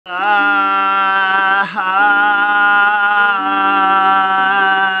Fly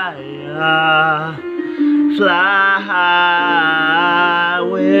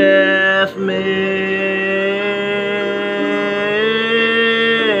with me.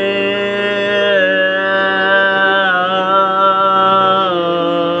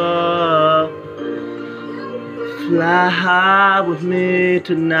 Fly high with me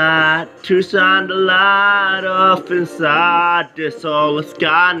tonight to shine the light up inside this solar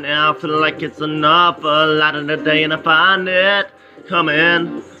sky now. Feeling like it's another light in the day and I find it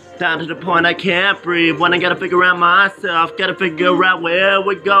coming down to the point I can't breathe. When I gotta figure out myself, gotta figure out where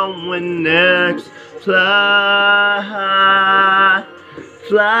we're going next. Fly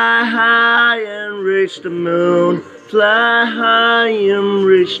high and reach the moon. Fly high and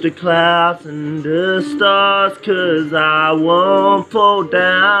reach the clouds and the stars, 'cause I won't fall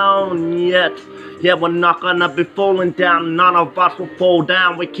down yet. Yeah, we're not gonna be falling down, none of us will fall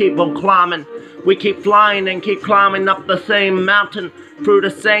down. We keep on climbing, we keep flying and keep climbing up the same mountain, through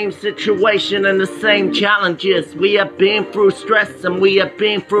the same situation and the same challenges. We have been through stress and we have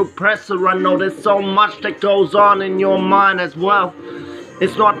been through pressure. I know there's so much that goes on in your mind as well.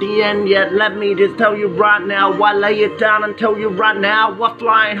 It's not the end yet, let me just tell you right now. Why lay it down and tell you right now? We're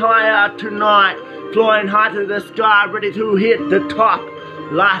flying higher tonight, flying high to the sky, ready to hit the top.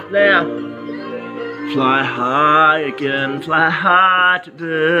 Life now. Fly high again, fly high to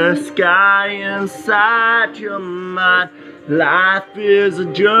the sky inside your mind. Life is a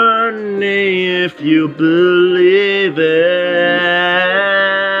journey if you believe it.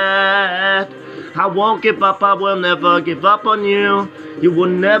 I won't give up, I will never give up on you. You will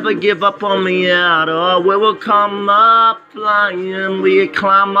never give up on me at all. We will come up flying, we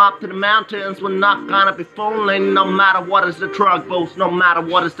climb up to the mountains. We're not gonna be falling, no matter what is the troubles, no matter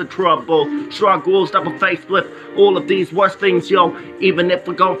what is the trouble. Struggles that we're faced with, all of these worst things, yo. Even if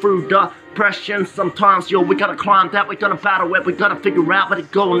we're going through depression sometimes, yo, we gotta climb that, we gotta battle it, we gotta figure out where to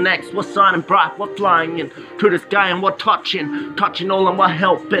go next. We're shining bright, we're flying into the sky and we're touching all and we're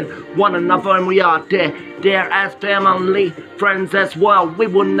helping one another, and we are there as family, friends as well. We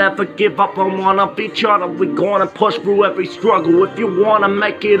will never give up on one of each other. We're gonna push through every struggle. If you wanna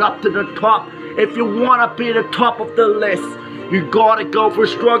make it up to the top, if you wanna be the top of the list, you gotta go through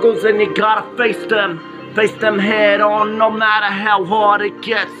struggles and you gotta face them head on. No matter how hard it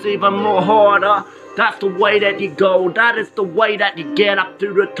gets, even more harder. That's the way that you go, that is the way that you get up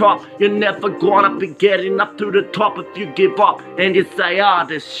to the top. You're never gonna be getting up to the top if you give up and you say,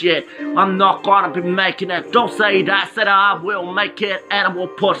 this shit, I'm not gonna be making it. Don't say that, say that I will make it and I will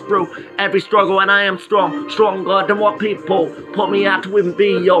push through every struggle, and I am strong, stronger than what people put me out to even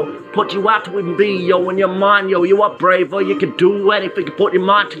be, yo. Put you out to even be, yo. In your mind, yo, you are braver, you can do anything you put your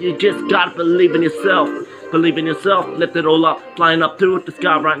mind to. You just gotta believe in yourself. Believe in yourself, lift it all up, flying up to the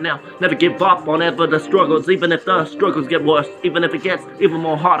sky right now. Never give up on ever the struggles, even if the struggles get worse, even if it gets even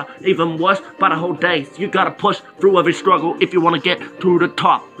more harder, even worse by the whole days. You gotta push through every struggle if you wanna get to the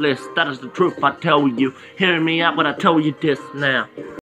top list. That is the truth I tell you. Hearing me out when I tell you this now.